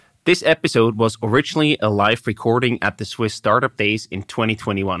This episode was originally a live recording at the Swiss Startup Days in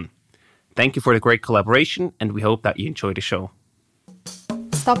 2021. Thank you for the great collaboration, and we hope that you enjoy the show.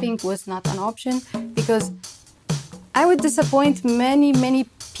 Stopping was not an option because I would disappoint many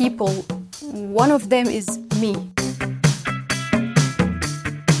people. One of them is me.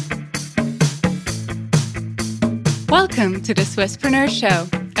 Welcome to the Swisspreneur Show,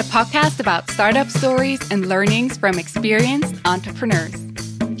 a podcast about startup stories and learnings from experienced entrepreneurs.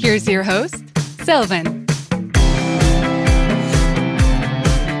 Here's your host, Sylvan.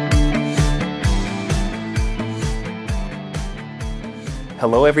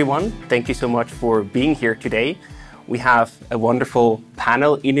 Hello, everyone. Thank you so much for being here today. We have a wonderful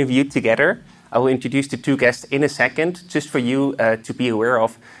panel interview together. I will introduce the two guests in a second, just for you to be aware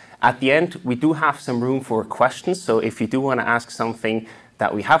of. At the end, we do have some room for questions. So if you do want to ask something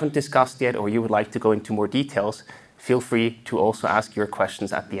that we haven't discussed yet, or you would like to go into more details, feel free to also ask your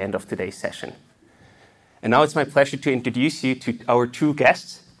questions at the end of today's session. And now it's my pleasure to introduce you to our two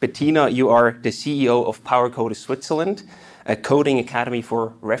guests. Bettina, you are the CEO of PowerCode Switzerland, a coding academy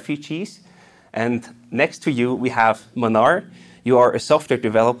for refugees. And next to you, we have Manar. You are a software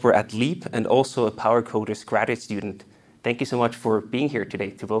developer at Leap and also a PowerCoders graduate student. Thank you so much for being here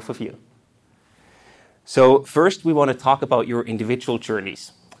today, to both of you. So first, we want to talk about your individual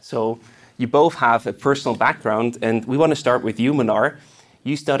journeys. So you both have a personal background, and we want to start with you, Manar.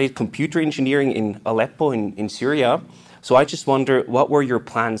 You studied computer engineering in Aleppo in Syria. So I just wonder, what were your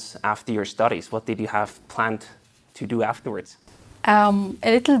plans after your studies? What did you have planned to do afterwards? A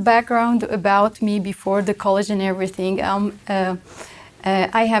little background about me before the college and everything.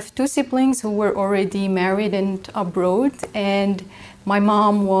 I have two siblings who were already married and abroad, and my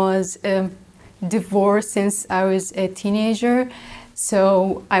mom was divorced since I was a teenager.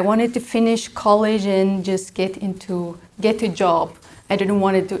 So I wanted to finish college and just get a job. I didn't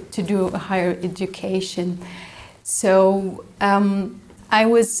want to do a higher education. So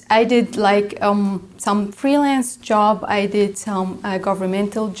I did like some freelance job. I did some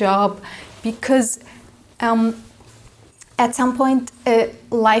governmental job because at some point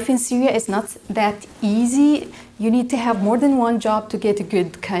life in Syria is not that easy. You need to have more than one job to get a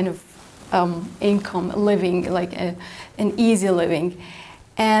good kind of income, living, like an easy living.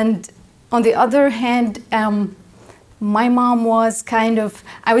 And on the other hand, my mom was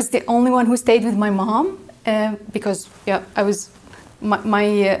I was the only one who stayed with my mom because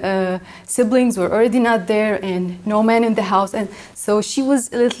my siblings were already not there and no man in the house. And so she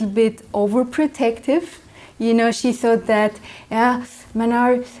was a little bit overprotective. You know, she thought that,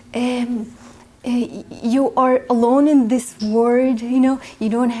 Manar, you are alone in this world, you know, you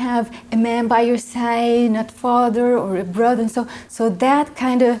don't have a man by your side, not father or a brother. And so that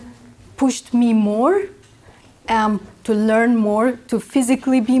kind of pushed me more to learn more, to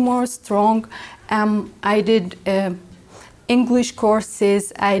physically be more strong. I did English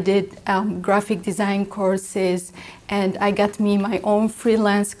courses, I did graphic design courses, and I got me my own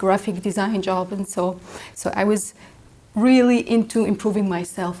freelance graphic design job. And so I was really into improving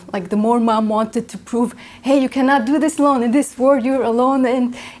myself. Like the more mom wanted to prove, hey, you cannot do this alone in this world, you're alone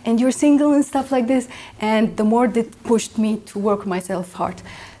and you're single and stuff like this. And the more that pushed me to work myself hard.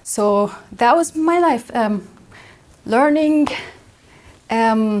 So that was my life. Learning,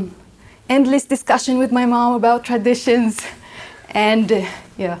 endless discussion with my mom about traditions. And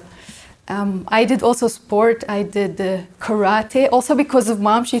I did also sport. I did karate. Also because of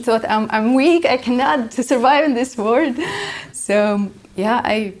mom, she thought I'm weak. I cannot survive in this world. So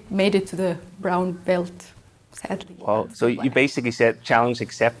I made it to the brown belt, sadly. Well, so you basically said challenge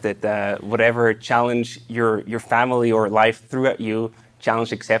accepted. Whatever challenge your family or life threw at you,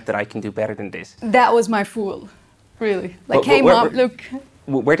 challenge accepted. I can do better than this. That was my fool, really. Like, hey, mom, look.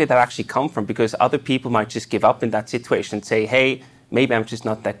 Where did that actually come from? Because other people might just give up in that situation and say, hey, maybe I'm just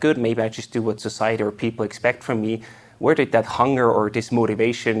not that good. Maybe I just do what society or people expect from me. Where did that hunger or this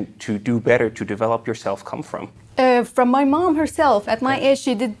motivation to do better, to develop yourself come from? From my mom herself. At my age,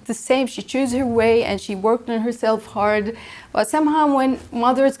 she did the same. She chose her way and she worked on herself hard. But somehow when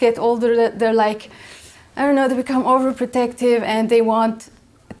mothers get older, they're like, I don't know, they become overprotective and they want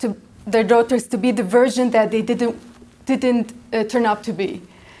their daughters to be the version that they didn't turn out to be,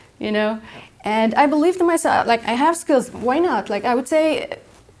 you know? And I believed in myself, like I have skills, why not? Like I would say,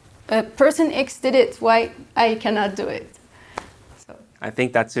 person X did it, why I cannot do it? So I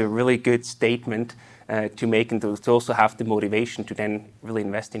think that's a really good statement to make and to also have the motivation to then really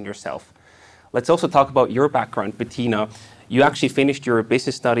invest in yourself. Let's also talk about your background, Bettina. You actually finished your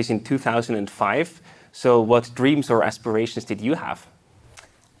business studies in 2005. So what dreams or aspirations did you have?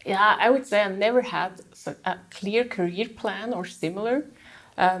 Yeah, I would say I never had a clear career plan or similar.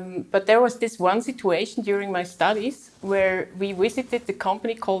 But there was this one situation during my studies where we visited the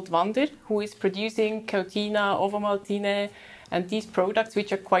company called Wander, who is producing Ceutina, Ovomaltine, and these products,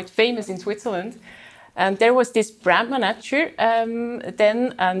 which are quite famous in Switzerland. And there was this brand manager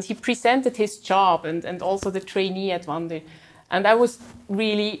then, and he presented his job and also the trainee at Wander. And I was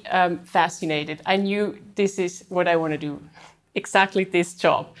really fascinated. I knew this is what I want to do, exactly this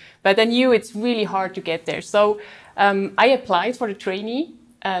job. But I knew it's really hard to get there. So I applied for the trainee,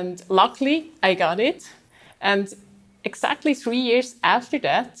 and luckily I got it. And exactly 3 years after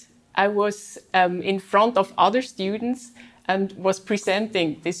that, I was in front of other students and was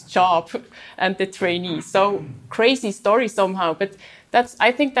presenting this job and the trainee. So crazy story somehow, but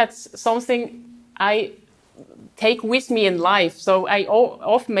I think that's something I take with me in life. So I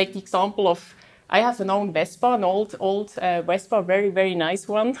often make the example of, I have an own Vespa, an old Vespa, very, very nice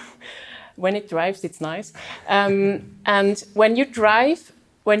one. When it drives, it's nice. And when you drive,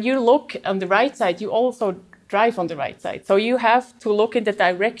 when you look on the right side, you also drive on the right side. So you have to look in the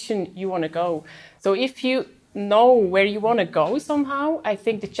direction you want to go. So if you know where you want to go somehow, I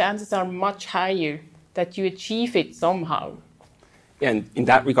think the chances are much higher that you achieve it somehow. And in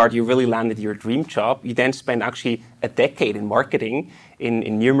that regard, you really landed your dream job. You then spent actually a decade in marketing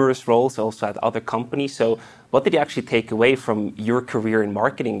in numerous roles, also at other companies. So what did you actually take away from your career in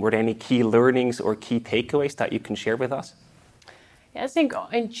marketing? Were there any key learnings or key takeaways that you can share with us? I think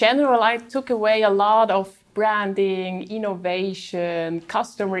in general, I took away a lot of branding, innovation,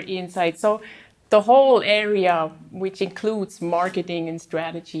 customer insight. So the whole area, which includes marketing and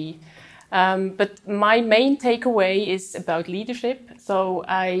strategy. But my main takeaway is about leadership. So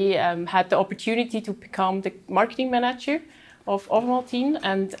I had the opportunity to become the marketing manager of Ovomaltine,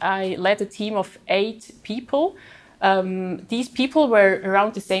 and I led a team of 8 people. These people were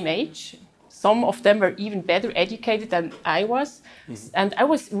around the same age. Some of them were even better educated than I was. And I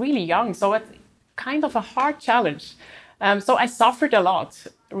was really young, so it's kind of a hard challenge. So I suffered a lot,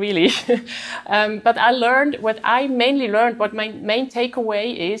 really. But what I mainly learned, what my main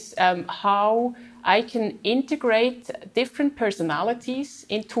takeaway is how I can integrate different personalities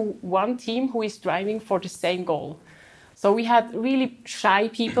into one team who is striving for the same goal. So we had really shy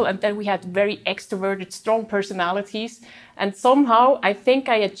people, and then we had very extroverted, strong personalities. And somehow I think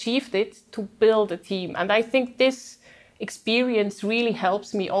I achieved it to build a team. And I think this experience really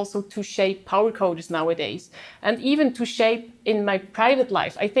helps me also to shape power coders nowadays, and even to shape in my private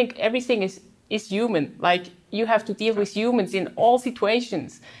life. I think everything is human. Like, you have to deal with humans in all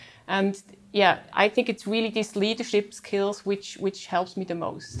situations. And yeah, I think it's really these leadership skills which helps me the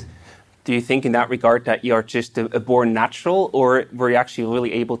most. Do you think in that regard that you are just a born natural, or were you actually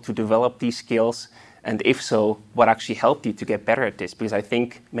really able to develop these skills? And if so, what actually helped you to get better at this? Because I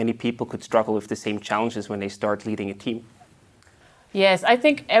think many people could struggle with the same challenges when they start leading a team. Yes, I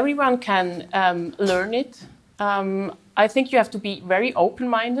think everyone can learn it. I think you have to be very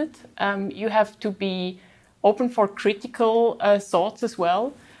open-minded. You have to be open for critical thoughts as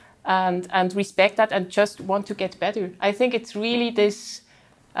well, and respect that and just want to get better. I think it's really this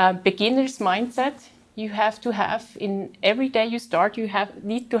beginner's mindset you have to have in every day you start. You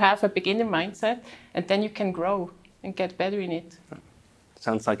need to have a beginner mindset, and then you can grow and get better in it.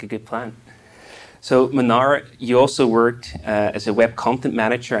 Sounds like a good plan. So Manar, you also worked as a web content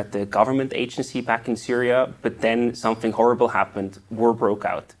manager at the government agency back in Syria, but then something horrible happened, war broke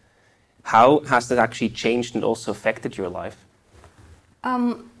out. How has that actually changed and also affected your life?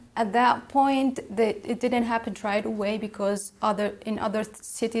 At that point, it didn't happen right away because in other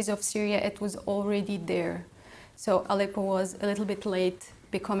cities of Syria, it was already there. So Aleppo was a little bit late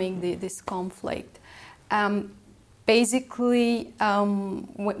becoming this conflict. Basically,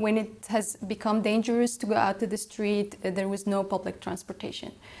 when it has become dangerous to go out to the street, there was no public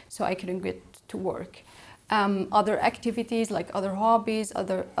transportation, so I couldn't get to work. Other activities like other hobbies,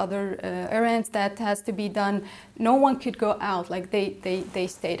 other errands that has to be done, no one could go out, like they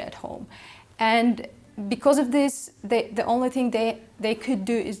stayed at home. And because of this, the only thing they could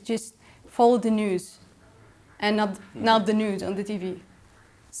do is just follow the news and not the news on the TV.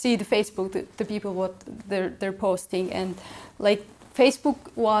 See the Facebook, the people what they're posting, and like Facebook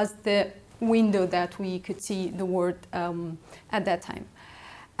was the window that we could see the world at that time.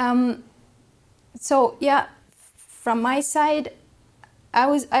 So yeah, from my side, I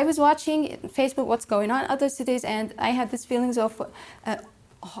was watching Facebook what's going on in other cities, and I had these feelings of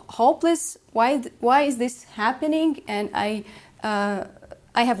hopeless. Why is this happening? And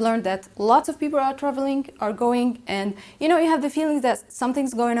I have learned that lots of people are traveling, are going, and you have the feeling that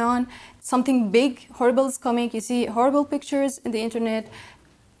something's going on, something big, horrible is coming. You see horrible pictures in the internet.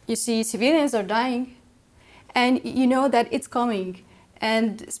 You see civilians are dying, and you know that it's coming.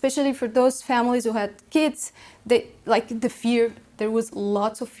 And especially for those families who had kids, they like the fear. There was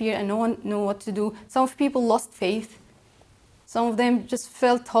lots of fear, and no one knew what to do. Some of people lost faith. Some of them just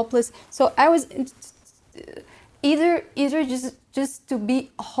felt hopeless. So I was either just to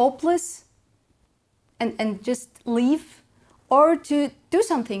be hopeless and just leave, or to do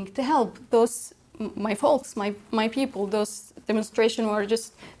something to help those my folks, my people, those demonstration were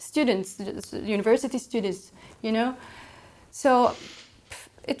just students, just university students, you know. So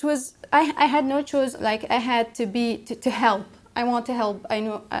it was I had no choice. Like I had to be to help. I want to help. I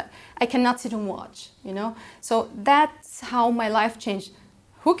know I cannot sit and watch, you know. So that's how my life changed.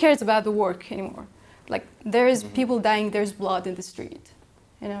 Who cares about the work anymore? Like there is people dying. There's blood in the street,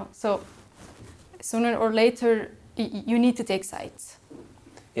 you know. So sooner or later, you need to take sides.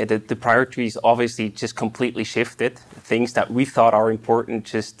 Yeah, the priorities obviously just completely shifted. Things that we thought are important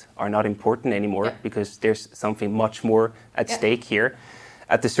just are not important anymore because there's something much more at stake here.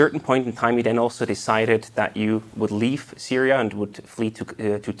 At a certain point in time, you then also decided that you would leave Syria and would flee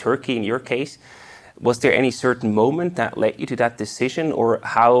to Turkey in your case. Was there any certain moment that led you to that decision, or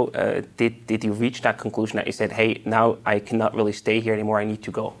how did you reach that conclusion that you said, hey, now I cannot really stay here anymore, I need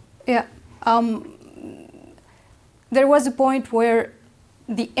to go? Yeah. There was a point where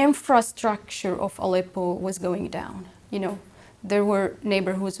the infrastructure of Aleppo was going down. You know, there were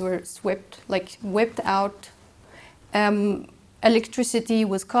neighborhoods were whipped out. Electricity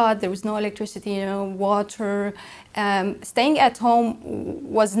was cut. There was no electricity, you know, water. Staying at home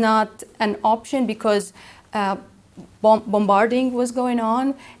was not an option because bombarding was going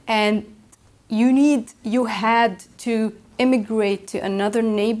on, and you had to immigrate to another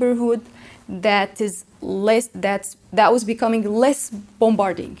neighborhood that was becoming less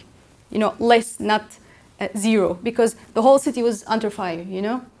bombarding, you know, less, not zero, because the whole city was under fire, you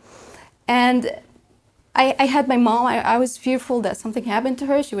know. And I had my mom. I was fearful that something happened to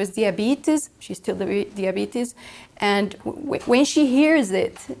her. She was diabetes. She's still diabetes, and when she hears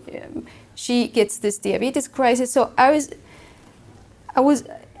it, she gets this diabetes crisis. So I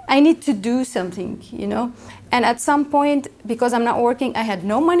need to do something, you know. And at some point, because I'm not working, I had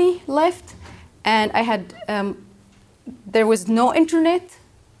no money left, and I had there was no internet,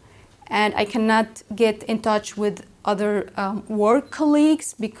 and I cannot get in touch with other work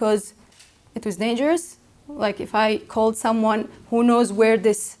colleagues because it was dangerous. Like if I called someone, who knows where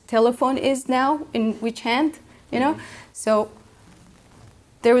this telephone is now, in which hand, you know? So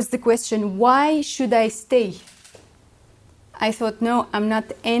there was the question, why should I stay? I thought, no, I'm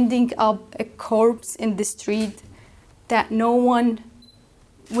not ending up a corpse in the street that no one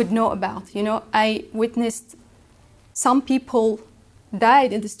would know about. You know, I witnessed some people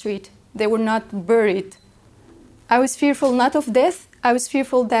died in the street. They were not buried. I was fearful not of death. I was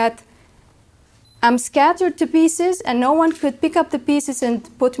fearful that I'm scattered to pieces and no one could pick up the pieces and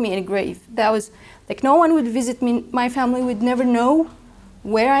put me in a grave. That was like no one would visit me. My family would never know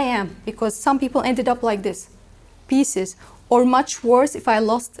where I am because some people ended up like this, pieces. Or much worse, if I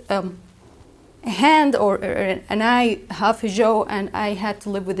lost a hand or an eye, half a jaw, and I had to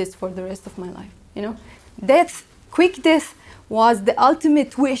live with this for the rest of my life. You know, death, quick death, was the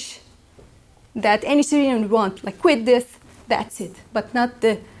ultimate wish that any Syrian would want. Like quick death, that's it, but not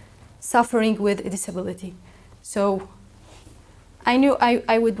the suffering with a disability. So I knew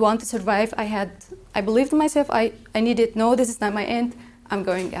I would want to survive. I believed in myself. I needed, no, this is not my end. I'm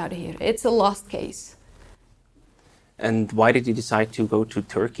going out of here. It's a lost case. And why did you decide to go to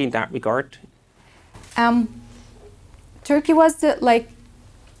Turkey in that regard? Turkey was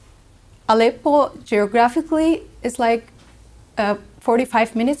Aleppo geographically is like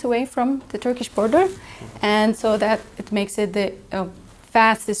 45 minutes away from the Turkish border, and so that it makes it the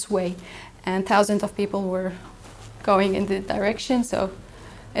fastest way, and thousands of people were going in the direction. So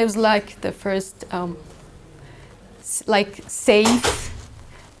it was like the first safe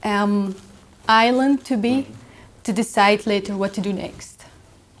island to be. To decide later what to do next.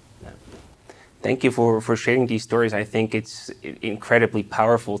 Thank you for sharing these stories. I think it's incredibly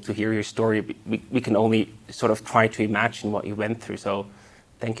powerful to hear your story. We can only sort of try to imagine what you went through. So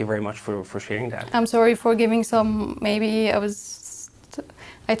thank you very much for sharing that. I'm sorry for giving some, maybe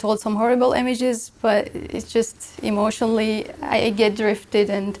I told some horrible images, but it's just emotionally, I get drifted,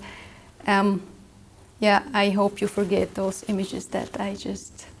 and I hope you forget those images that I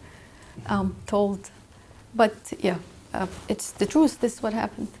just told. But it's the truth. This is what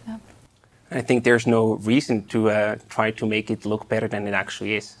happened. I think there's no reason to try to make it look better than it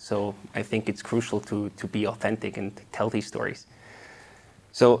actually is. So I think it's crucial to be authentic and tell these stories.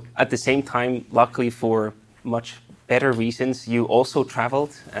 So at the same time, luckily for much better reasons, you also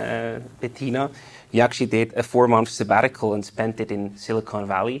traveled, Bettina. You actually did a 4-month sabbatical and spent it in Silicon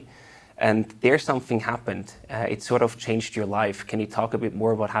Valley. And there something happened. It sort of changed your life. Can you talk a bit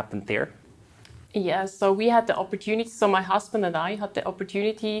more about what happened there? Yeah, so we had the opportunity, so my husband and I had the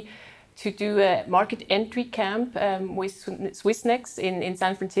opportunity to do a market entry camp with Swissnex in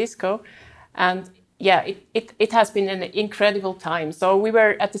San Francisco. And yeah, it has been an incredible time. So we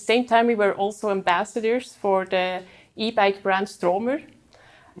were, at the same time, we were also ambassadors for the e-bike brand Stromer.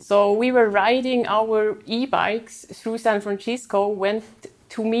 So we were riding our e-bikes through San Francisco, went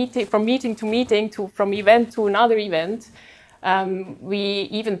to meeting, from meeting to meeting, from event to another event. We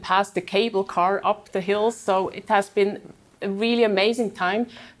even passed the cable car up the hills. So it has been a really amazing time.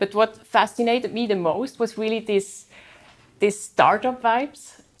 But what fascinated me the most was really this startup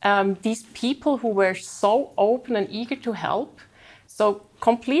vibes. These people who were so open and eager to help. So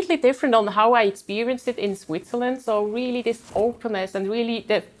completely different on how I experienced it in Switzerland. So really this openness, and really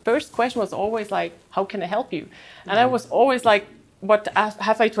the first question was always like, how can I help you? And I was always like, what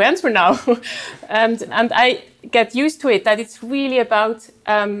have I to answer now? and I get used to it, that it's really about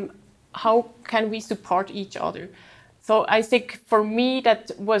how can we support each other. So I think for me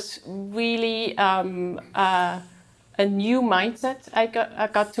that was really a new mindset I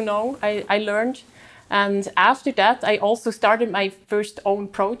got to know, I learned. And after that, I also started my first own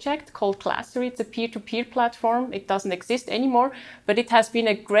project called Classery. It's a peer-to-peer platform. It doesn't exist anymore, but it has been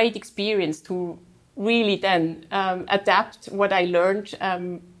a great experience to really then adapt what I learned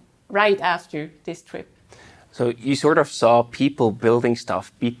right after this trip. So you sort of saw people building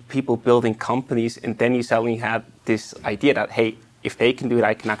stuff, people building companies, and then you suddenly had this idea that, hey, if they can do it,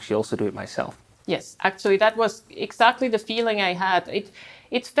 I can actually also do it myself. Yes, actually, that was exactly the feeling I had.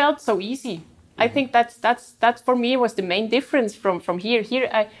 It felt so easy. I think that for me was the main difference from here.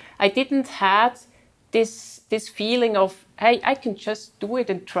 Here, I didn't have this feeling of, hey, I can just do it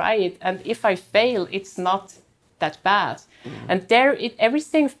and try it, and if I fail, it's not that bad. Mm-hmm. And there,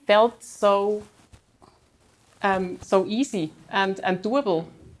 everything felt so easy and doable.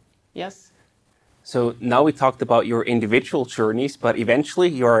 Yes. So now we talked about your individual journeys, but eventually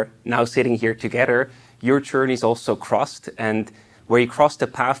you're now sitting here together. Your journeys also crossed, and where you crossed the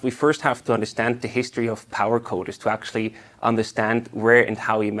path, we first have to understand the history of PowerCoders to actually understand where and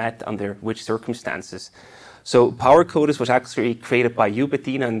how you met, under which circumstances. So PowerCoders was actually created by you,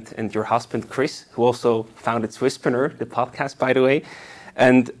 Bettina, and your husband, Chris, who also founded Swisspreneur, the podcast, by the way.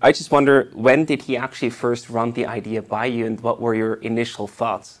 And I just wonder, when did he actually first run the idea by you, and what were your initial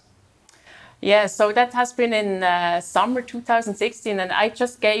thoughts? Yeah, so that has been in summer 2016, and I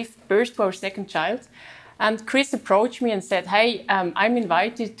just gave birth to our second child. And Chris approached me and said, hey, I'm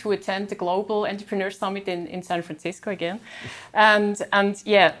invited to attend the Global Entrepreneur Summit in San Francisco again. And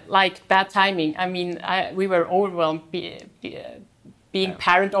yeah, like bad timing. I mean, we were overwhelmed being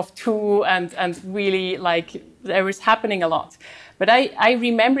parent of two, and really like there was happening a lot. But I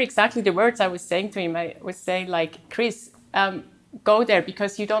remember exactly the words I was saying to him. I was saying like, Chris, go there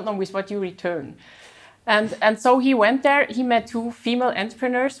because you don't know with what you return. And so he went there. He met two female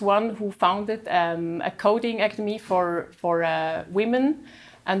entrepreneurs, one who founded a coding academy for women,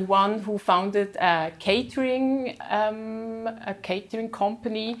 and one who founded a catering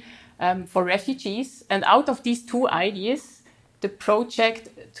company for refugees. And out of these two ideas, the project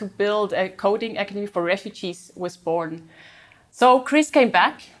to build a coding academy for refugees was born. So Chris came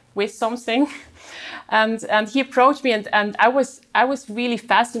back with something. And he approached me, and I was really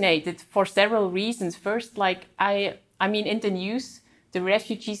fascinated for several reasons. First, like I mean, in the news, the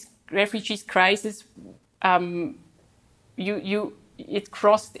refugees crisis, it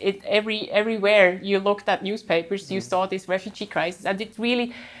crossed it everywhere. You looked at newspapers, you saw this refugee crisis, and it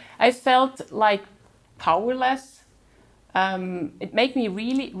really, I felt like powerless. It made me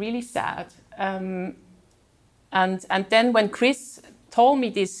really, really sad. And then when Chris told me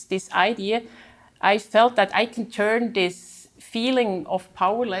this idea, I felt that I can turn this feeling of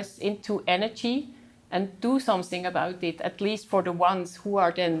powerless into energy and do something about it, at least for the ones who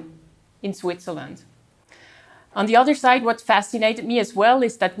are then in Switzerland. On the other side, what fascinated me as well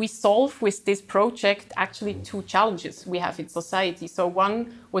is that we solve with this project actually two challenges we have in society. So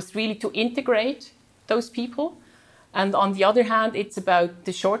one was really to integrate those people. And on the other hand, it's about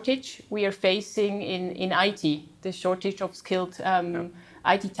the shortage we are facing in IT, the shortage of skilled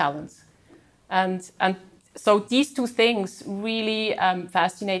IT talents. And so these two things really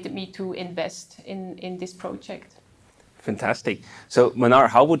fascinated me to invest in this project. Fantastic. So Manar,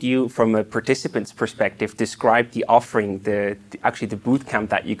 how would you, from a participant's perspective, describe the offering, actually the boot camp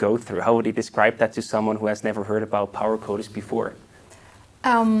that you go through? How would you describe that to someone who has never heard about PowerCoders before?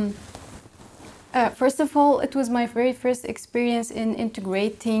 First of all, it was my very first experience in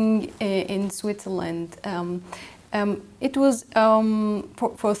integrating in Switzerland. It was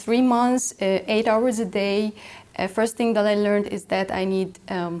for 3 months, 8 hours a day. First thing that I learned is that I need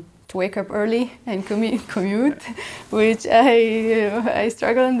to wake up early and commute, which I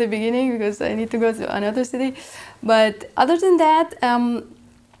struggled in the beginning because I need to go to another city. But other than that,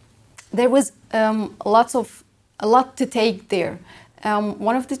 there was a lot to take there.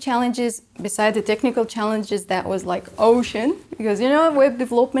 One of the challenges, besides the technical challenges, that was like ocean, because web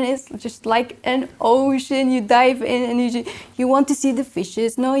development is just like an ocean. You dive in and you want to see the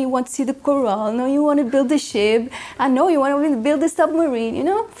fishes. No, you want to see the coral. No, you want to build a ship. And no, you want to build a submarine.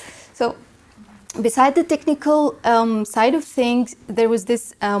 So, besides the technical side of things, there was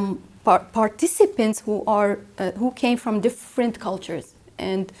this participants who came from different cultures,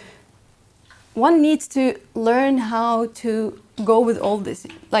 and one needs to learn how to go with all this.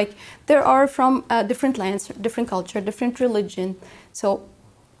 Like, there are from different lands, different culture, different religion. So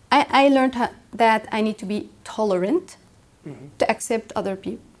I learned that I need to be tolerant, to accept other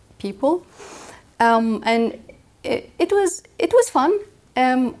people. And it was fun.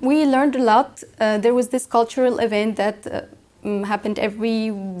 We learned a lot. There was this cultural event that happened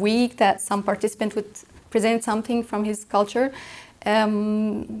every week, that some participant would present something from his culture.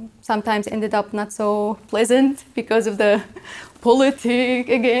 Sometimes ended up not so pleasant because of the politics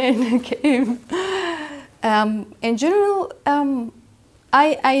again came. In general,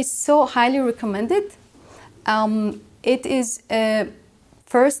 I so highly recommend it. It is a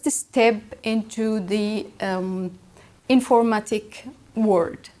first step into the informatic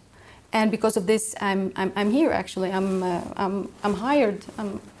world, and because of this, I'm here. Actually, I'm hired.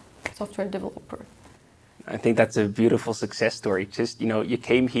 I'm a software developer. I think that's a beautiful success story. Just, you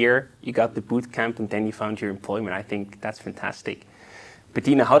came here, you got the boot camp, and then you found your employment. I think that's fantastic.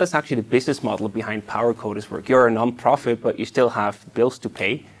 Bettina, how does actually the business model behind PowerCoders work? You're a non-profit, but you still have bills to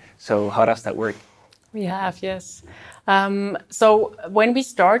pay. So how does that work? We have, yes. So when we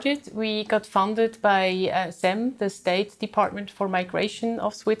started, we got funded by SEM, the State Department for Migration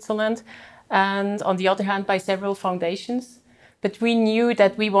of Switzerland, and on the other hand, by several foundations. But we knew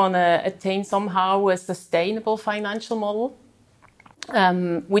that we want to attain somehow a sustainable financial model,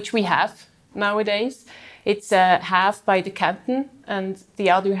 which we have nowadays. It's half by the canton, and the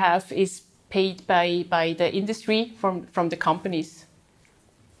other half is paid by the industry from the companies.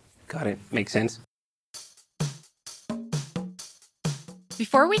 Got it. Makes sense.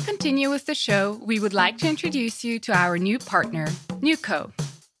 Before we continue with the show, we would like to introduce you to our new partner, Nuco.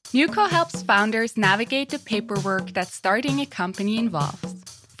 Nuco helps founders navigate the paperwork that starting a company involves.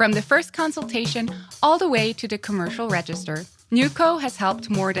 From the first consultation all the way to the commercial register, Nuco has helped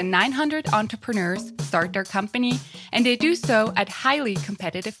more than 900 entrepreneurs start their company, and they do so at highly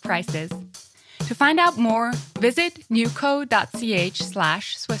competitive prices. To find out more, visit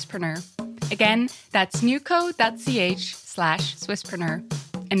nuco.ch/Swisspreneur. Again, that's nuco.ch/Swisspreneur.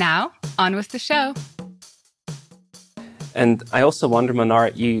 And now, on with the show. And I also wonder,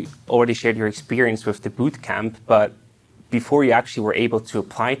 Manar, you already shared your experience with the boot camp, but before you actually were able to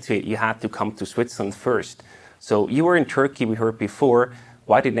apply to it, you had to come to Switzerland first. So you were in Turkey, we heard before.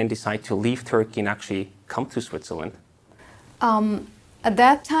 Why did you then decide to leave Turkey and actually come to Switzerland? At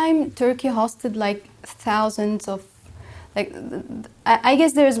that time, Turkey hosted like thousands of, I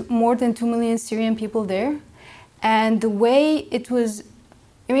guess there's more than 2 million Syrian people there. And the way it was,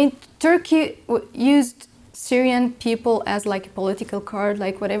 Turkey used Syrian people as like a political card,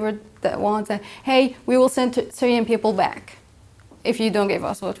 like whatever that wants. Hey, we will send Syrian people back if you don't give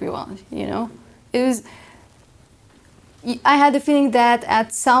us what we want. It was. I had the feeling that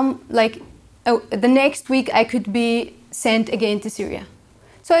at some the next week I could be sent again to Syria.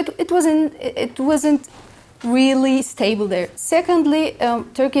 So it wasn't really stable there. Secondly,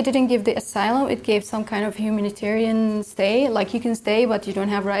 Turkey didn't give the asylum. It gave some kind of humanitarian stay. Like, you can stay, but you don't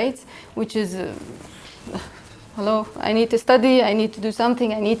have rights, which is. Hello, I need to study, I need to do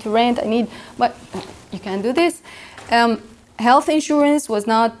something, I need to rent, but you can't do this. Health insurance was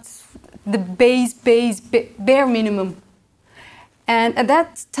not the bare minimum. And at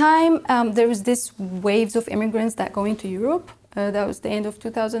that time, there was this waves of immigrants that go into Europe. That was the end of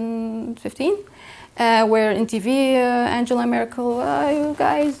 2015, where in TV, Angela Merkel, you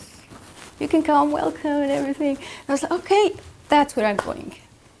guys, you can come, welcome, and everything. And I was like, okay, that's where I'm going.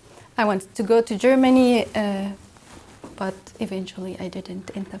 I wanted to go to Germany, but eventually I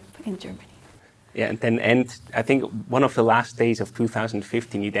didn't end up in Germany. Yeah, and then I think one of the last days of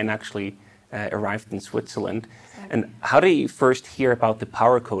 2015, you then actually arrived in Switzerland. Exactly. And how did you first hear about the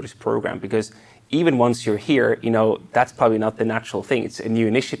PowerCoders program? Because even once you're here, that's probably not the natural thing. It's a new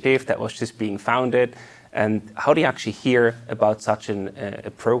initiative that was just being founded. And how do you actually hear about such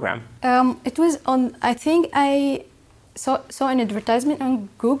a program? It was on, I think I saw an advertisement on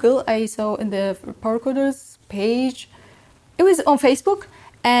Google. I saw in the PowerCoders page. It was on Facebook,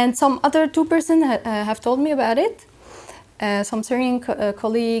 and some other two persons have told me about it. Some Syrian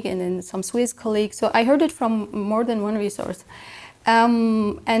colleague and then some Swiss colleague. So I heard it from more than one resource.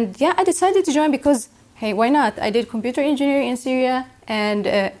 And yeah, I decided to join because, hey, why not? I did computer engineering in Syria,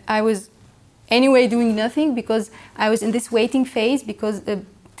 and I was anyway doing nothing because I was in this waiting phase because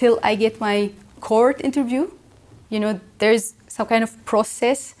till I get my court interview. There's some kind of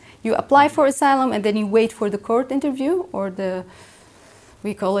process. You apply for asylum and then you wait for the court interview, or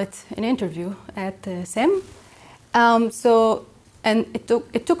we call it an interview at SEM. And it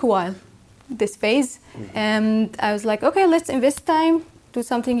took a while, this phase. And I was like, okay, let's invest time, do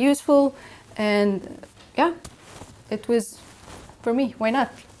something useful. And yeah, it was for me. Why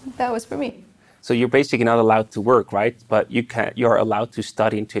not? That was for me. So you're basically not allowed to work, right? But you're allowed to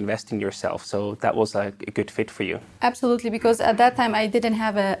study and to invest in yourself. So that was a good fit for you. Absolutely, because at that time I didn't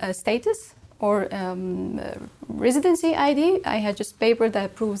have a status or residency ID. I had just paper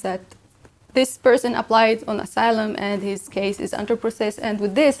that proves that this person applied on asylum and his case is under process. And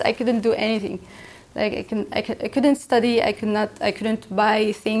with this, I couldn't do anything. Like I couldn't study. I couldn't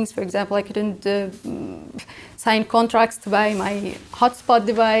buy things. For example, I couldn't sign contracts to buy my hotspot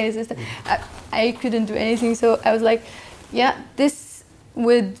device. I couldn't do anything. So I was like, yeah, this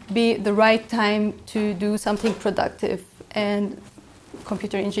would be the right time to do something productive. And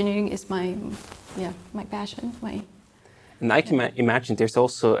computer engineering is my passion. And I can imagine there's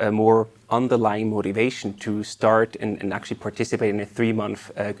also a more underlying motivation to start and actually participate in a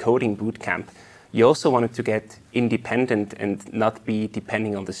 3-month coding bootcamp. You also wanted to get independent and not be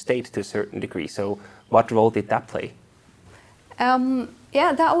depending on the state to a certain degree. So what role did that play?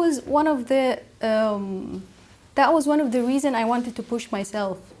 That was one of the reasons I wanted to push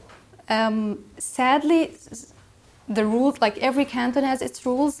myself. Sadly, the rules, like every canton has its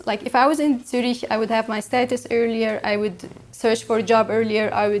rules. Like if I was in Zurich, I would have my status earlier, I would search for a job earlier,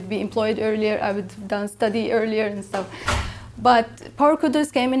 I would be employed earlier, I would have done study earlier and stuff. But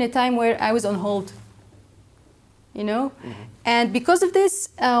PowerCoders came in a time where I was on hold, And because of this,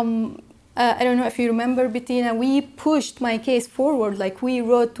 I don't know if you remember, Bettina, we pushed my case forward. Like we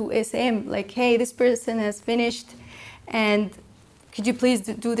wrote to SM, like, hey, this person has finished, and could you please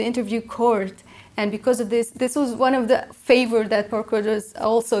do the interview court? And because of this was one of the favors that PowerCoders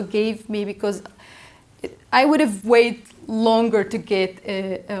also gave me, because I would have waited longer to get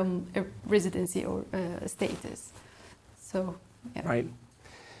a residency or a status. So, yeah. Right.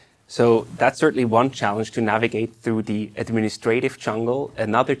 So that's certainly one challenge to navigate through the administrative jungle.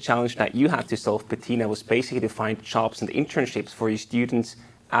 Another challenge that you had to solve, Bettina, was basically to find jobs and internships for your students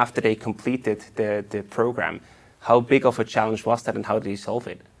after they completed the program. How big of a challenge was that, and how did you solve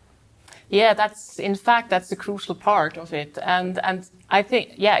it? Yeah, that's the crucial part of it. And I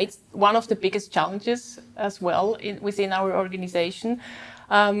think, it's one of the biggest challenges as well within our organization.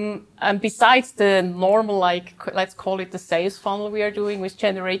 And besides the normal, let's call it the sales funnel we are doing with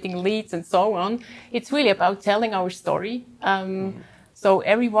generating leads and so on, it's really about telling our story. So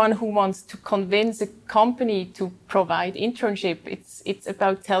everyone who wants to convince a company to provide internship, it's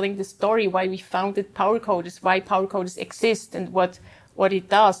about telling the story, why we founded PowerCoders, why PowerCoders exist, and what it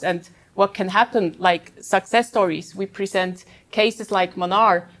does, and what can happen, like success stories. We present cases like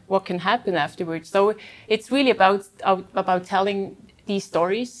Manar, what can happen afterwards. So it's really about telling these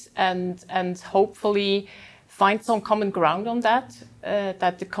stories and hopefully find some common ground on that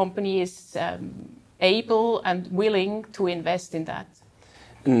the company is able and willing to invest in that.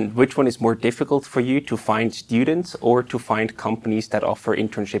 And which one is more difficult for you, to find students or to find companies that offer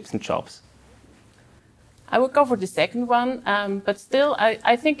internships and jobs? I would go for the second one, but still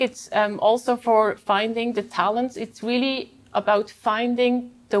I think it's also for finding the talents. It's really about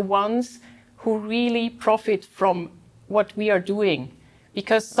finding the ones who really profit from what we are doing,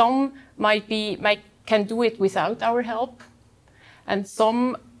 because some can do it without our help, and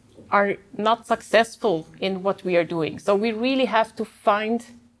some are not successful in what we are doing. So we really have to find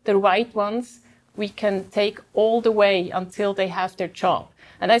the right ones we can take all the way until they have their job.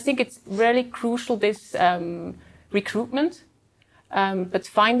 And I think it's really crucial, this recruitment, but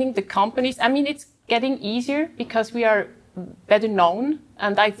finding the companies. I mean, it's getting easier because we are better known,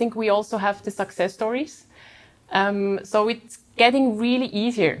 and I think we also have the success stories. So it's getting really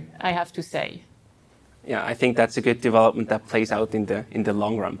easier, I have to say. Yeah, I think that's a good development that plays out in the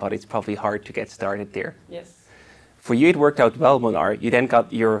long run, but it's probably hard to get started there. Yes. For you, it worked out well, Monar. You then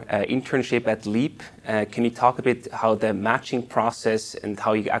got your internship at Leap. Can you talk a bit how the matching process and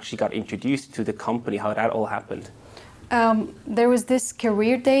how you actually got introduced to the company, how that all happened? There was this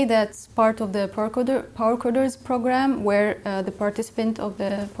career day that's part of the Power Coders program, where the participants of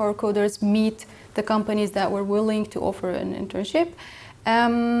the Power Coders meet the companies that were willing to offer an internship.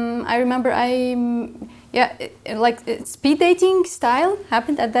 I remember speed dating style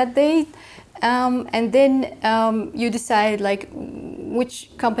happened at that day. And then you decide like which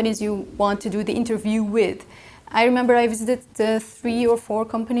companies you want to do the interview with. I remember I visited 3 or 4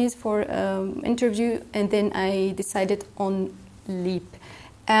 companies for interview, and then I decided on Leap.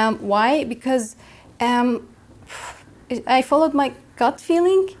 Why? Because I followed my gut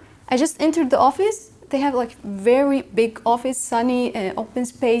feeling. I just entered the office. They have like very big office, sunny, open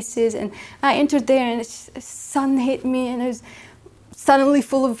spaces, and I entered there and the sun hit me, and I was suddenly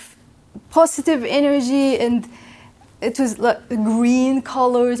full of positive energy, and it was like green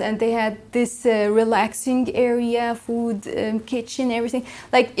colors, and they had this relaxing area, food, kitchen, everything.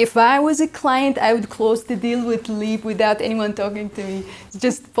 Like if I was a client, I would close the deal with Leap without anyone talking to me. It's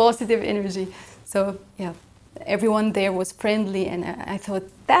just positive energy. So yeah, everyone there was friendly, and I thought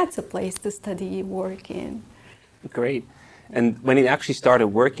that's a place to study, work in. Great. And when you actually started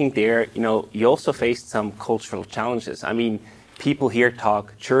working there, you also faced some cultural challenges. I mean, people here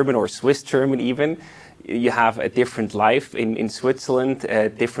talk German or Swiss German even. You have a different life in Switzerland,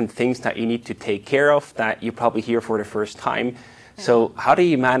 different things that you need to take care of that you probably hear for the first time. So how do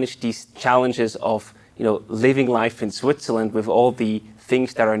you manage these challenges of living life in Switzerland with all the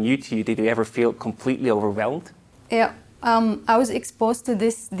things that are new to you? Did you ever feel completely overwhelmed? Yeah, I was exposed to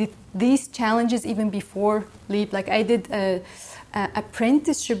these challenges even before Leap. Like I did an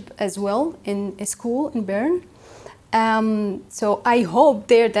apprenticeship as well in a school in Bern. So I hope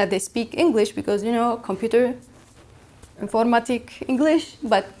there that they speak English because, computer, informatic English,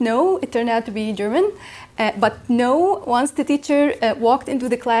 but no, it turned out to be German. But no, once the teacher walked into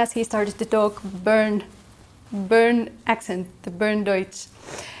the class, he started to talk Bern accent, the Bern Deutsch.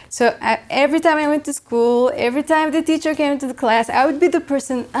 So every time I went to school, every time the teacher came to the class, I would be the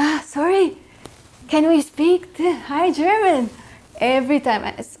person, sorry, can we speak High German? Every time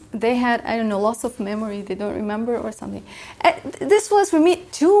they had, loss of memory, they don't remember or something. This was for me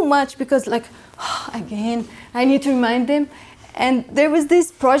too much because again, I need to remind them. And there was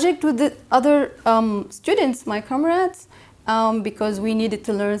this project with the other students, my comrades, because we needed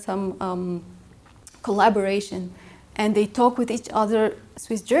to learn some collaboration. And they talk with each other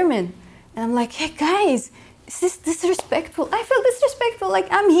Swiss German. And I'm like, hey guys, is this disrespectful? I feel disrespectful, like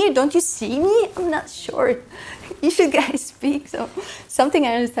I'm here, don't you see me? I'm not short. You should guys speak, so something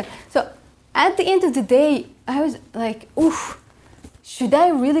I understand. So at the end of the day, I was like, oof, should I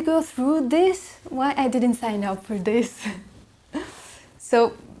really go through this? Why I didn't sign up for this?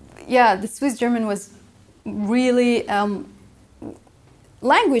 So yeah, the Swiss German was really,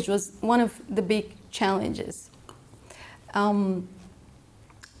 language was one of the big challenges.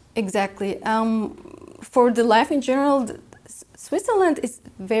 Exactly. For the life in general, Switzerland is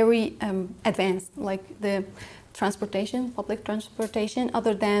very advanced, like the public transportation,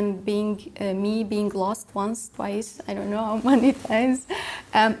 other than being lost once, twice, I don't know how many times.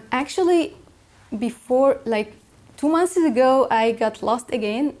 Actually, before, 2 months ago, I got lost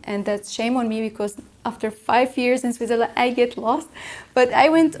again, and that's shame on me because after 5 years in Switzerland, I get lost. But I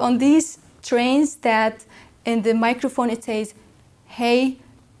went on these trains that in the microphone it says, hey,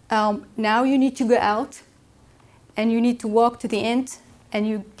 now you need to go out and you need to walk to the end and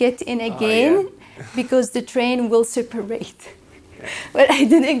you get in again because the train will separate. But I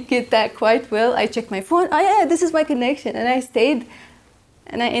didn't get that quite well. I checked my phone. Oh yeah, this is my connection. And I stayed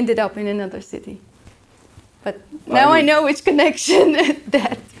and I ended up in another city. But now I know which connection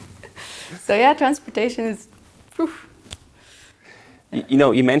that. So yeah, transportation is... Whew.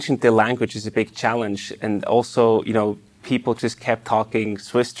 You mentioned the language is a big challenge, and also, people just kept talking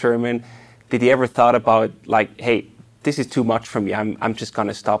Swiss German. Did you ever thought about hey, this is too much for me. I'm just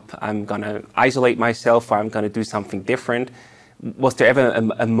gonna stop. I'm gonna isolate myself, or I'm gonna do something different. Was there ever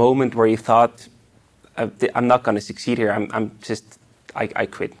a moment where you thought, I'm not gonna succeed here. I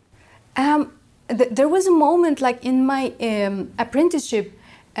quit? There was a moment in my apprenticeship.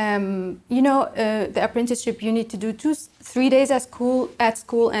 The apprenticeship, you need to do 3 days at school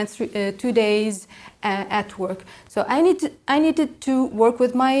and 2 days at work. So I needed to work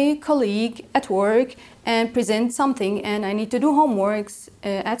with my colleague at work and present something, and I need to do homeworks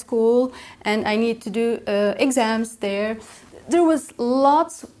at school, and I need to do exams there. There was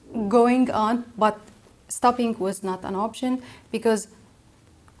lots going on, but stopping was not an option because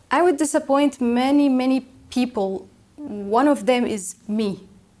I would disappoint many people one of them is me.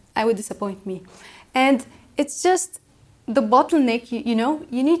 I would disappoint me. And it's just the bottleneck, you know,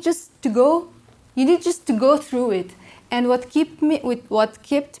 you need just to go through it. And what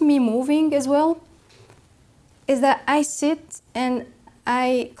kept me moving as well is that I sit and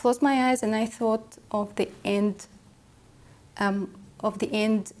I closed my eyes and I thought of the end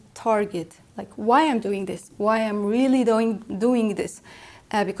target, like why I'm doing this, why I'm really doing this.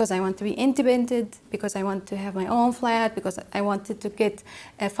 Because I want to be independent, because I want to have my own flat, because I wanted to get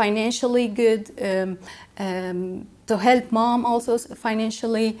financially good, to help mom also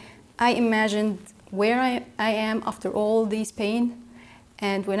financially. I imagined where I am after all this pain,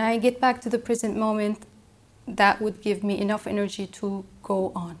 and when I get back to the present moment, that would give me enough energy to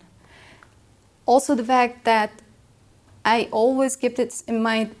go on. Also the fact that I always kept it in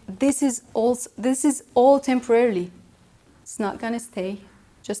mind, this is all temporarily. It's not gonna stay.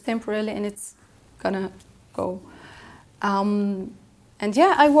 Just temporarily, and it's gonna go. And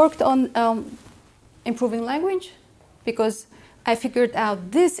yeah, I worked on improving language because I figured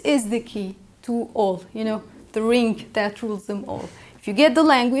out this is the key to all, you know, the ring that rules them all. If you get the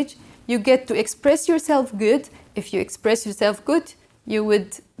language, you get to express yourself good. If you express yourself good, you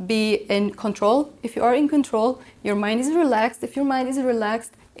would be in control. If you are in control, your mind is relaxed. If your mind is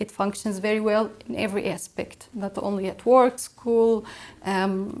relaxed, it functions very well in every aspect, not only at work, school,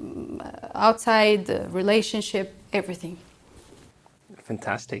 outside, relationship, everything.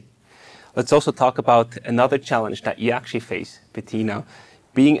 Fantastic. Let's also talk about another challenge that you actually face, Bettina.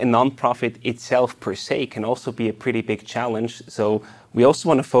 Being a nonprofit itself per se can also be a pretty big challenge. So we also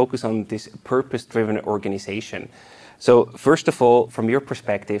want to focus on this purpose-driven organization. So first of all, from your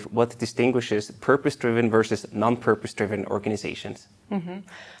perspective, what distinguishes purpose-driven versus non-purpose-driven organizations? Mm-hmm.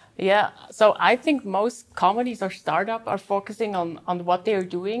 Yeah, so I think most companies or startups are focusing on what they are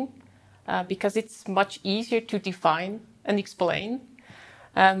doing because it's much easier to define and explain.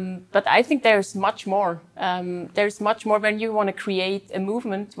 But I think there's much more. There's much more when you want to create a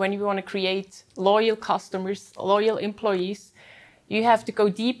movement, when you want to create loyal customers, loyal employees. You have to go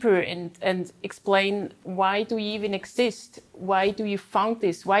deeper and explain, why do you even exist? Why do you found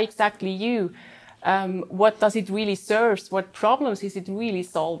this? Why exactly you? What does it really serve? What problems is it really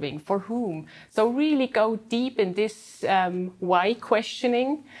solving? For whom? So really go deep in this why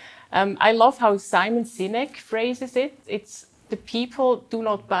questioning. I love how Simon Sinek phrases it. It's the people do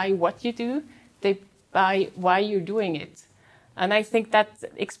not buy what you do, they buy why you're doing it. And I think that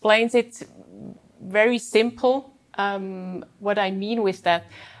explains it very simple, what I mean with that.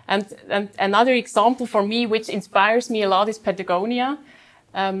 And another example for me, which inspires me a lot, is Patagonia.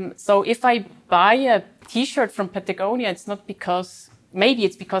 So if I buy a t-shirt from Patagonia, it's not because, maybe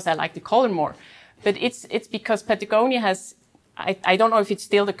it's because I like the color more, but it's because Patagonia has, I don't know if it's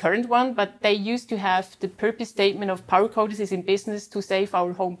still the current one, but they used to have the purpose statement of Power Coders is in business to save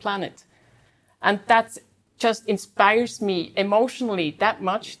our home planet. And that just inspires me emotionally that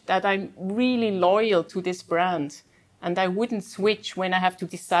much that I'm really loyal to this brand. And I wouldn't switch when I have to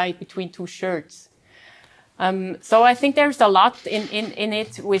decide between two shirts. So I think there's a lot in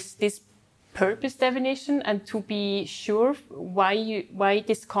it with this purpose definition and to be sure why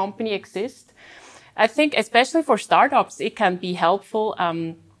this company exists. I think especially for startups, it can be helpful.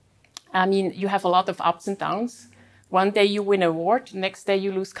 I mean, you have a lot of ups and downs. One day you win an award, next day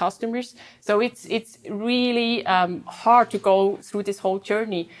you lose customers. So it's really hard to go through this whole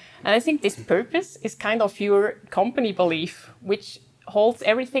journey. And I think this purpose is kind of your company belief, which holds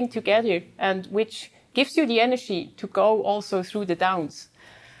everything together and which gives you the energy to go also through the downs.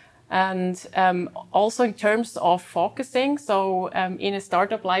 And also in terms of focusing, so in a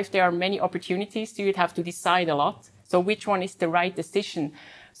startup life, there are many opportunities, so you'd have to decide a lot. So which one is the right decision?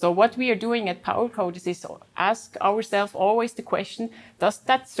 So what we are doing at Power Coders is ask ourselves always the question, does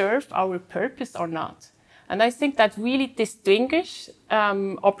that serve our purpose or not? And I think that really distinguishes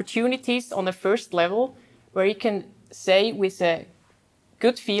opportunities on the first level, where you can say with a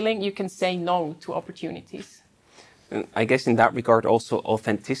good feeling, you can say no to opportunities. And I guess in that regard also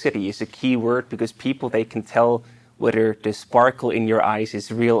authenticity is a key word, because people, they can tell whether the sparkle in your eyes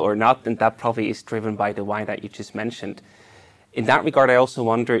is real or not, and that probably is driven by the why that you just mentioned. In that regard, I also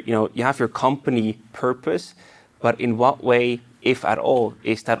wonder, you have your company purpose, but in what way, if at all,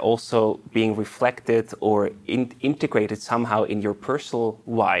 is that also being reflected or integrated somehow in your personal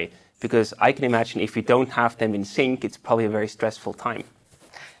why? Because I can imagine if you don't have them in sync, it's probably a very stressful time.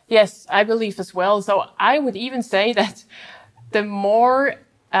 Yes, I believe as well. So I would even say that the more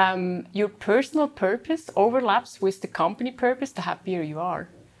your personal purpose overlaps with the company purpose, the happier you are.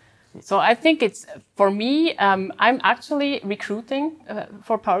 So I think it's, for me, I'm actually recruiting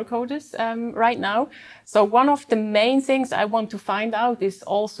for PowerCoders right now. So one of the main things I want to find out is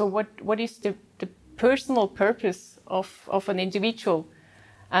also what is the personal purpose of an individual.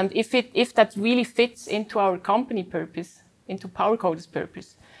 And if that really fits into our company purpose, into PowerCoders'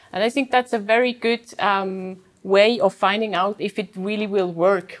 purpose. And I think that's a very good way of finding out if it really will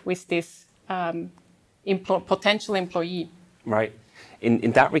work with this potential employee. Right.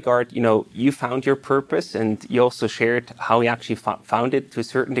 In that regard, you found your purpose and you also shared how you actually found it to a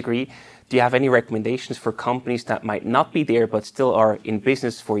certain degree. Do you have any recommendations for companies that might not be there but still are in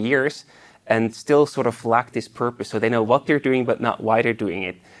business for years and still sort of lack this purpose? So they know what they're doing but not why they're doing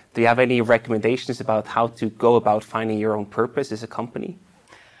it. Do you have any recommendations about how to go about finding your own purpose as a company?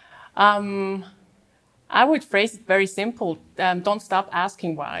 I would phrase it very simple. Don't stop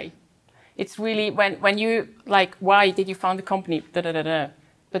asking why. It's really when you like, why did you found the company?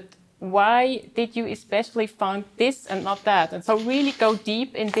 But why did you especially found this and not that? And so really go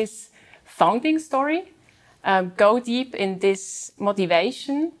deep in this founding story, go deep in this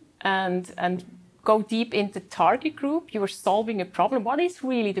motivation, and go deep in the target group. You are solving a problem. What is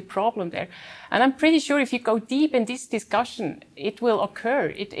really the problem there? And I'm pretty sure if you go deep in this discussion, it will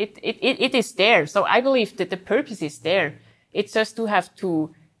occur. It is there. So I believe that the purpose is there. It's just to have to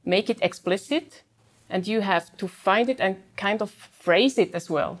make it explicit, and you have to find it and kind of phrase it as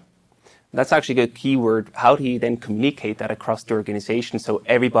well. That's actually a good keyword. How do you then communicate that across the organization so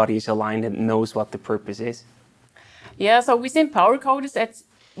everybody is aligned and knows what the purpose is? Yeah, so within PowerCoders, it's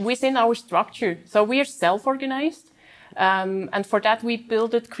within our structure. So we are self-organized, and for that we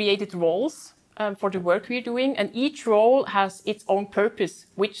created roles for the work we're doing, and each role has its own purpose,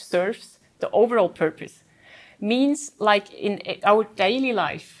 which serves the overall purpose. Means like in our daily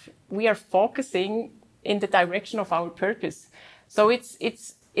life, we are focusing in the direction of our purpose. So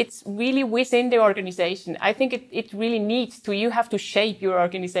it's really within the organization. I think it really needs to, you have to shape your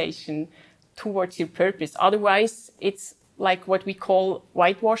organization towards your purpose. Otherwise, it's like what we call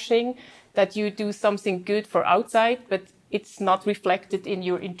whitewashing, that you do something good for outside, but it's not reflected in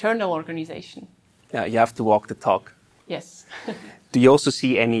your internal organization. Yeah, you have to walk the talk. Yes. Do you also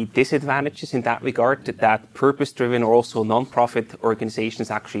see any disadvantages in that regard that purpose-driven or also non-profit organizations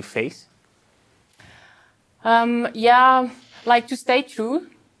actually face? Yeah, like to stay true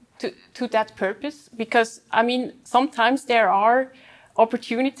to that purpose, because, I mean, sometimes there are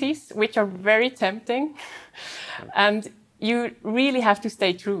opportunities which are very tempting, and you really have to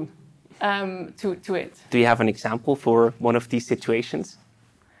stay true to it. Do you have an example for one of these situations?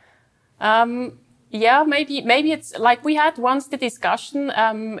 Yeah, maybe it's like we had once the discussion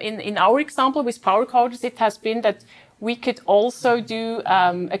in our example with PowerCoders. It has been that we could also do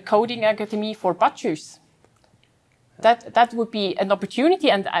a coding academy for butchers. That would be an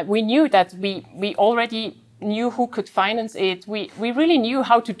opportunity, and we knew that we already knew who could finance it. We really knew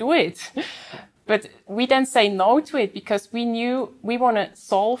how to do it, but we then say no to it because we knew we want to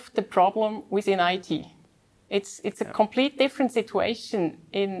solve the problem within IT. It's a complete different situation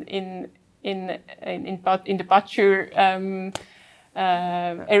in the butcher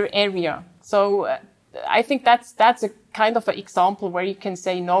area. So I think that's a kind of an example where you can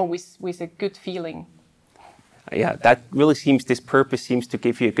say no with a good feeling. Yeah, that really seems, this purpose seems to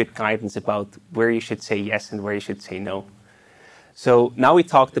give you a good guidance about where you should say yes and where you should say no. So now we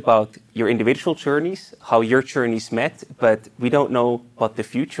talked about your individual journeys, how your journeys met, but we don't know what the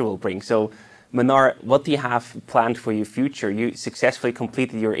future will bring. So Manar, what do you have planned for your future? You successfully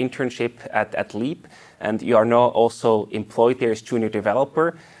completed your internship at Leap, and you are now also employed there as junior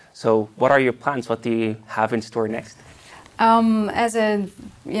developer. So what are your plans? What do you have in store next? As a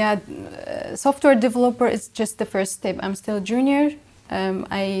software developer, it's just the first step. I'm still junior.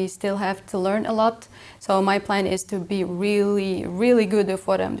 I still have to learn a lot. So my plan is to be really, really good at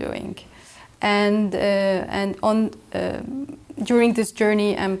what I'm doing. And during this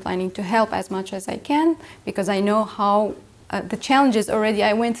journey, I'm planning to help as much as I can, because I know how the challenges already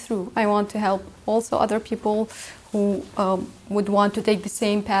I went through. I want to help also other people who would want to take the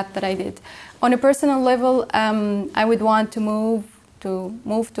same path that I did. On a personal level, I would want to move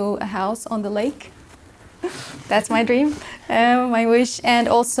to a house on the lake. That's my dream, my wish. And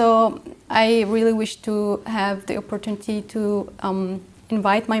also, I really wish to have the opportunity to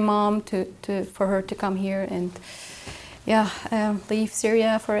invite my mom for her to come here and leave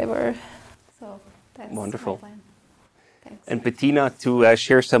Syria forever. So that's wonderful. My plan. Thanks. And Bettina, to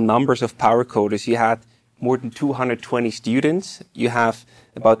share some numbers of PowerCoders, you had more than 220 students. You have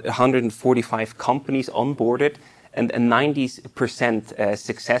about 145 companies onboarded and a 90%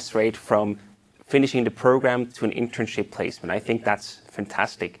 success rate from finishing the program to an internship placement. I think that's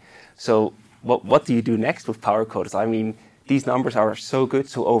fantastic. So what do you do next with PowerCodes? I mean, these numbers are so good,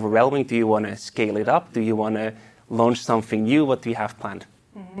 so overwhelming. Do you want to scale it up? Do you want to launch something new? What do you have planned?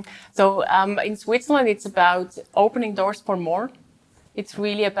 Mm-hmm. So in Switzerland, it's about opening doors for more. It's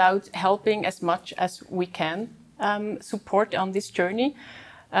really about helping as much as we can support on this journey.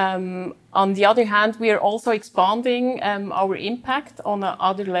 On the other hand, we are also expanding our impact on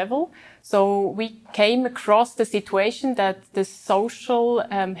another level. So we came across the situation that the social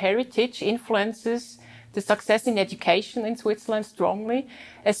heritage influences the success in education in Switzerland strongly,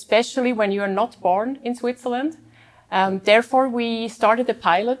 especially when you are not born in Switzerland. Therefore, we started a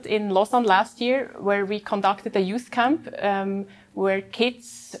pilot in Lausanne last year where we conducted a youth camp where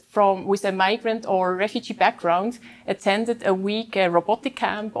kids with a migrant or refugee background attended a week robotic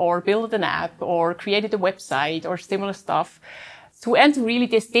camp or built an app or created a website or similar stuff to enter really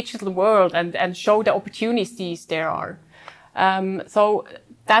this digital world and show the opportunities there are. So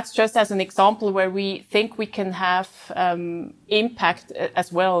that's just as an example where we think we can have impact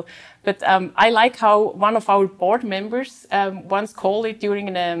as well. But I like how one of our board members once called it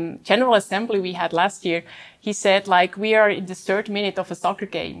during a general assembly we had last year. He said, like, we are in the third minute of a soccer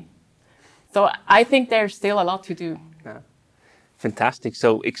game. So I think there's still a lot to do. Yeah. Fantastic.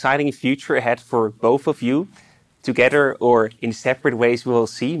 So exciting future ahead for both of you. Together or in separate ways, we will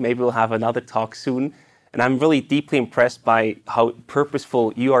see. Maybe we'll have another talk soon. And I'm really deeply impressed by how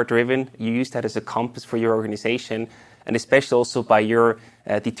purposeful you are driven. You use that as a compass for your organization, and especially also by your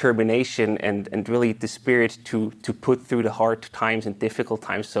determination and really the spirit to put through the hard times and difficult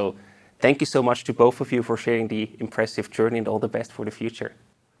times. So thank you so much to both of you for sharing the impressive journey, and all the best for the future.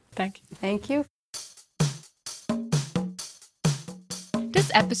 Thank you. Thank you.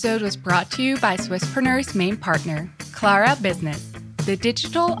 This episode was brought to you by Swisspreneurs' main partner, Klara Business, the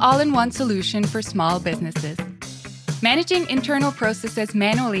digital all-in-one solution for small businesses. Managing internal processes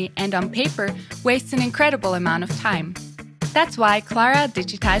manually and on paper wastes an incredible amount of time. That's why Klara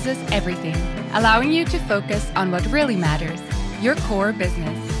digitizes everything, allowing you to focus on what really matters, your core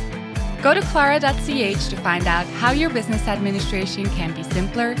business. Go to klara.ch to find out how your business administration can be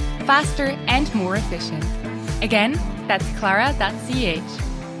simpler, faster, and more efficient. Again, that's klara.ch.